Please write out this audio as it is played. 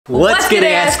What's good,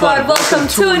 AS Squad? Welcome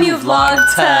to a new vlog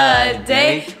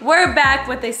today. We're back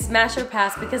with a smash or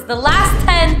pass because the last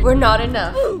 10 were not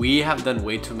enough. We have done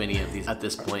way too many of these at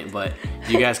this point, but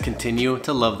you guys continue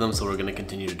to love them, so we're gonna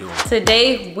continue to do them.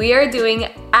 Today, we are doing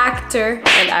actor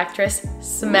and actress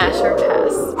smash or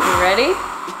pass. You ready?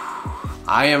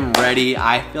 I am ready.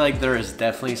 I feel like there is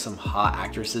definitely some hot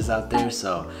actresses out there,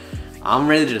 so I'm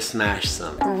ready to smash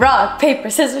some. Rock,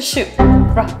 paper, scissors, shoot.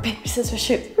 Rock, paper, scissors,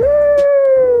 shoot.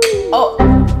 Oh.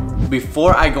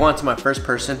 Before I go on to my first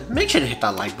person, make sure to hit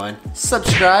that like button,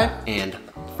 subscribe, and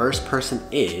first person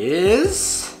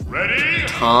is... Ready?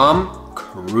 Tom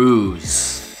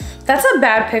Cruise. That's a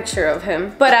bad picture of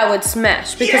him, but I would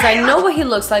smash because I know what he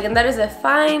looks like, and that is a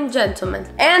fine gentleman.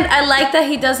 And I like that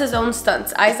he does his own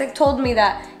stunts. Isaac told me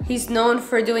that he's known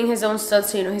for doing his own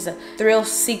stunts, so you know he's a thrill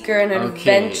seeker and an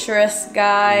adventurous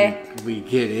guy. We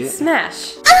get it.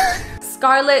 Smash.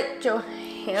 Scarlett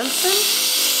Johansson?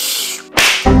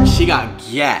 She got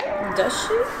gat. Does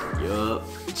she? Yup.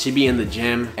 She be in the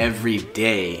gym every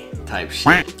day type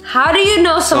shit. How do you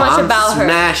know so much about her?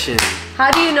 Smashing. How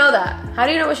do you know that? How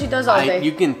do you know what she does all day?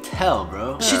 You can tell,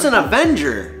 bro. She's an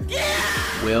Avenger. Yeah.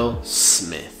 Will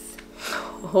Smith.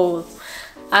 Oh,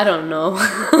 I don't know.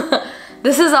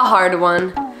 This is a hard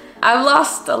one. I've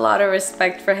lost a lot of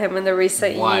respect for him in the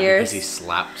recent years. Why? Because he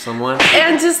slapped someone?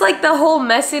 And just like the whole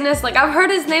messiness. Like, I've heard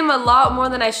his name a lot more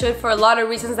than I should for a lot of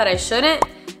reasons that I shouldn't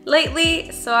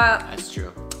lately. So that's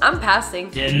true. I'm passing.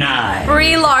 Denied.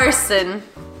 Brie Larson.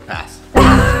 Pass.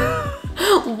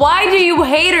 Why do you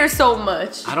hate her so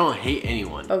much? I don't hate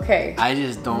anyone. Okay. I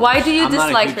just don't. Why do you I'm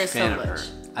dislike not a huge her so fan much? of her.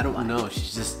 I don't know.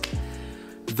 She's just...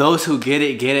 Those who get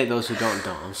it, get it. Those who don't,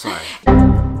 don't. I'm sorry.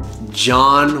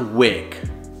 John Wick.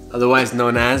 Otherwise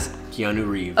known as Keanu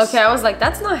Reeves. Okay, I was like,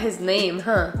 that's not his name,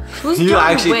 huh? Who's You John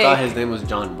actually Wick? thought his name was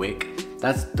John Wick?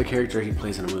 That's the character he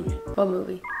plays in a movie. What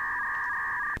movie?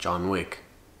 John Wick.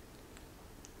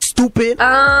 Stupid.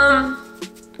 I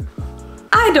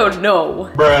don't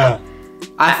know. Bruh.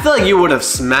 I feel like you would have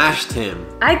smashed him.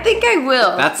 I think I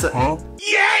will. That's a... Huh?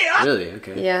 Yeah! Really?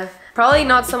 Okay. Yeah. Probably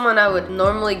not someone I would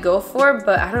normally go for,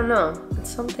 but I don't know. It's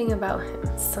something about him.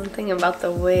 It's something about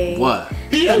the way... What?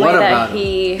 The What way about that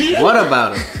him? What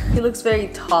about him? He looks very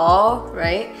tall,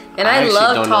 right? And I I actually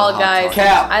love don't tall know how guys. tall.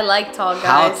 Cap. I like tall guys.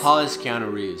 How tall is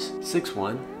Keanu Reeves?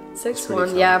 6'1".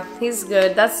 6'1", yeah, he's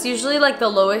good. That's usually like the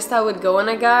lowest I would go in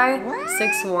a guy.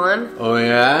 6'1". Oh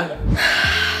yeah?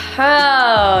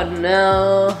 Oh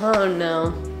no, oh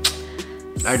no.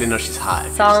 I already know she's hot.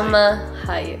 Salma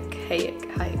Hayek.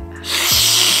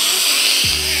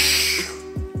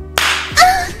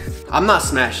 I'm not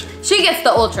smashing. She gets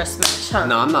the ultra smash, huh?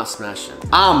 No, I'm not smashing.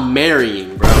 I'm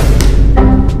marrying, bro.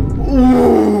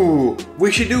 Ooh,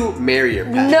 we should do marry or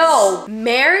pass. No,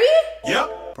 Mary?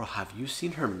 Yep. Bro, have you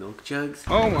seen her milk jugs?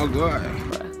 Oh my god.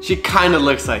 She kind of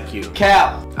looks like you.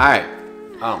 Cap. All right.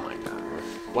 Oh my god.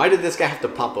 Why did this guy have to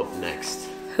pop up next?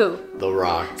 Who? The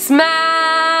Rock. Smash!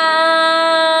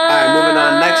 All right, moving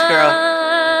on. Next girl.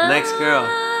 Next girl.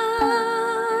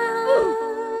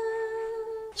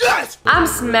 Yes. I'm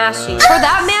smashing. For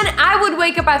that man, I would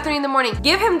wake up at 3 in the morning,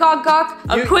 give him gawk gawk,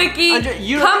 a quickie,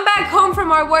 come back home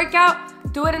from our workout,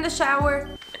 do it in the shower.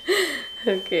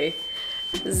 Okay.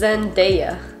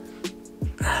 Zendaya.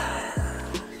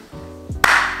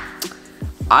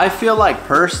 I feel like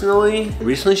personally,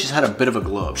 recently she's had a bit of a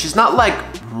glow up. She's not like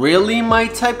really my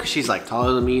type because she's like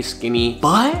taller than me, skinny,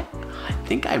 but I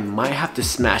think I might have to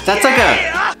smash. That's like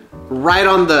a right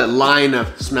on the line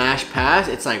of smash pass.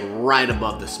 It's like right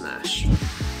above the smash.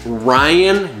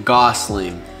 Ryan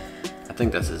Gosling. I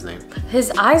think that's his name.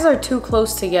 His eyes are too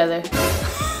close together.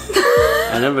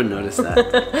 I never noticed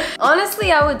that.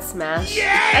 Honestly, I would smash.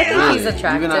 I think he's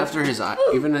attractive. Even after his eye,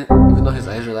 even though his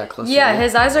eyes are that close. Yeah, together.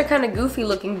 his eyes are kind of goofy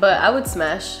looking, but I would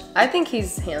smash. I think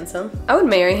he's handsome. I would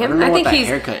marry him. don't know I what think that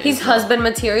haircut he's is, husband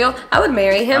material. I would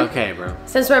marry him. Okay, bro.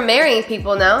 Since we're marrying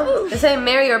people now, this ain't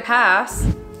marry or pass.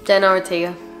 Jenna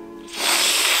Ortega.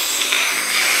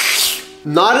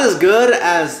 Not as good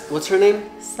as, what's her name?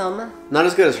 Selma. Not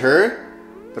as good as her,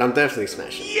 but I'm definitely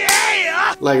smashing.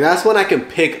 Yeah! Like that's one I can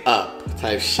pick up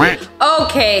type shit.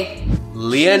 Okay.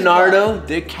 Leonardo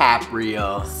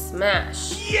DiCaprio.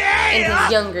 Smash. In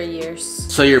his younger years.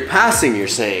 So you're passing, you're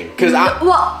saying? Because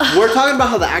Well, we're talking about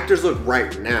how the actors look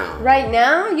right now. right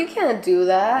now, you can't do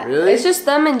that. Really? It's just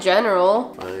them in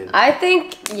general. Fine. I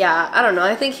think, yeah, I don't know.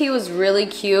 I think he was really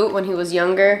cute when he was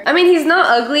younger. I mean, he's not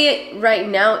ugly right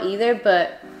now either,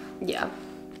 but yeah.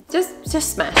 Just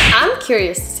smash. I'm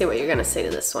curious to see what you're gonna say to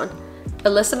this one.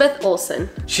 Elizabeth Olsen.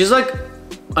 She's like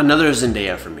another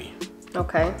Zendaya for me.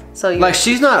 Okay, so you're... Like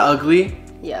she's not ugly,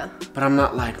 Yeah. but I'm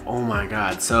not like, oh my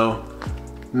god. So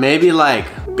Maybe like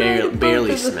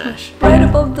barely smash. Right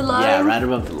above the line? Yeah, right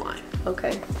above the line.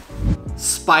 Okay.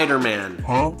 Spider-Man.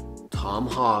 Huh? Tom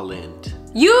Holland.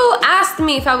 You asked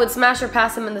me if I would smash or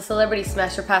pass him in the celebrity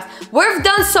smash or pass. We've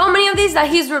done so many of these that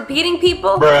he's repeating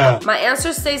people. Bruh. My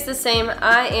answer stays the same.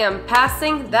 I am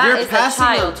passing. That You're is passing a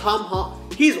on child. Tom Holland.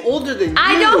 He's older than you.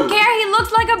 I don't care. He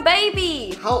looks like a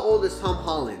baby. How old is Tom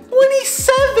Holland?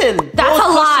 27. That's a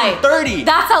lie. Pushing 30.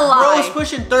 That's a lie. Bro's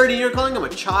pushing 30. You're calling him a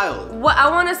child. What? I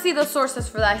want to see the sources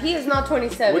for that. He is not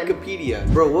 27.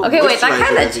 Wikipedia, bro. What Okay, wait. That moisturizer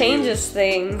kind have of you changes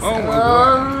things. Oh my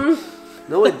God.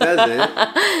 No, it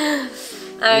doesn't.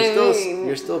 I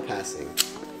You're still passing.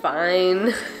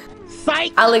 fine.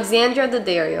 Psych. Alexandra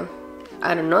Daddario.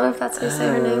 I don't know if that's how you say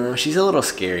her name. She's a little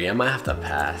scary. I might have to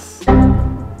pass.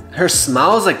 Her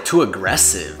smile is like too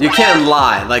aggressive. You can't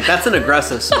lie. Like that's an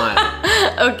aggressive smile.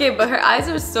 Okay, but her eyes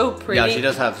are so pretty. Yeah, she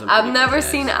does have some. I've pretty never eyes.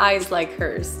 seen eyes like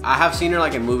hers. I have seen her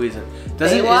like in movies.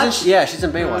 Baywatch? Yeah, she's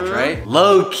in Baywatch, right?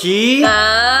 Low key.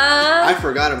 Ah. I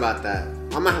forgot about that.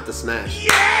 I might have to smash.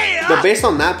 Yeah. But based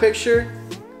on that picture,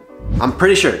 I'm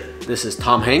pretty sure this is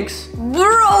Tom Hanks. Bro,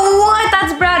 what?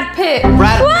 That's Brad Pitt.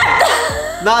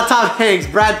 What? Not Tom Hanks.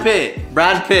 Brad Pitt.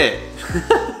 Brad Pitt.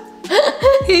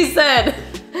 He said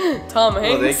Tom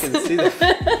Hanks. Oh, they can see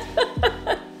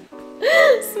that.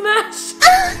 Smash.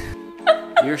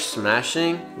 You're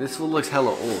smashing? This fool looks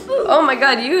hella old. Oh my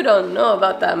god, you don't know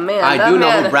about that man. I That do know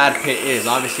man- who Brad Pitt is.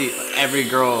 Obviously, every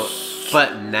girl.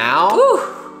 But now?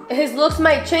 Whew. His looks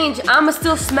might change. I'ma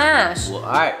still smash. Well,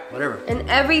 alright, whatever. In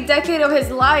every decade of his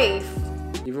life.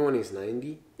 Even when he's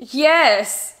 90?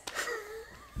 Yes.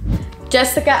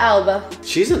 Jessica Alba.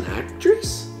 She's an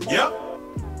actress? Yep.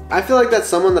 I feel like that's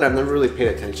someone that I've never really paid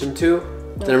attention to.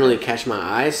 Didn't really catch my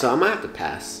eye, so I might have to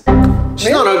pass. She's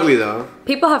not Really? ugly though.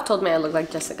 People have told me I look like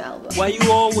Jessica Alba. Why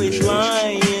you always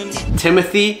lying?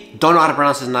 Timothy, don't know how to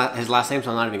pronounce his last name,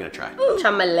 so I'm not even gonna try.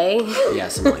 Chamale. Yeah,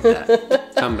 something like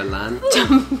that. Chamberlain.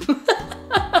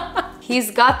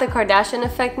 He's got the Kardashian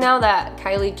effect now that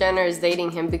Kylie Jenner is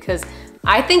dating him, because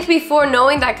I think before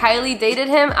knowing that Kylie dated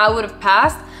him, I would have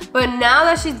passed. But now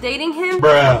that she's dating him,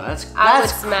 That's I would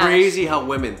that's smash. crazy how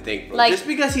women think. Bro. Like- just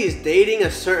because he's dating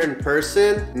a certain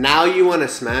person, now you want to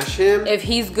smash him? if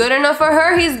he's good enough for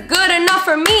her, he's good enough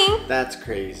for me. That's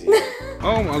crazy.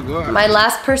 Oh my God. My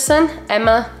last person,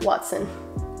 Emma Watson.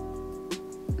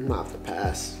 I'm gonna have to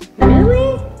pass.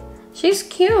 Really? She's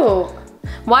cute.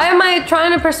 Why am I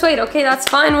trying to persuade? Okay, that's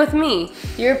fine with me.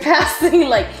 You're passing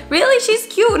like, really? She's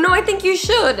cute. No, I think you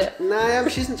should. Nah, yeah,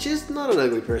 but she's not an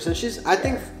ugly person. I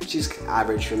think she's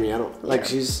average for me. I don't like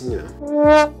she's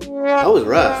that was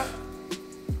rough.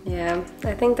 Yeah,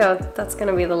 I think that's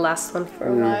gonna be the last one for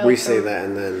a while. We say that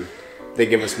and then they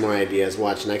give us more ideas.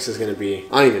 Watch, next is gonna be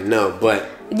I don't even know, but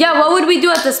Yeah, what would we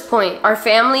do at this point? Our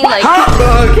family, like.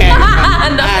 okay.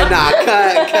 No. Nah,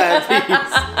 cut,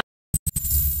 please.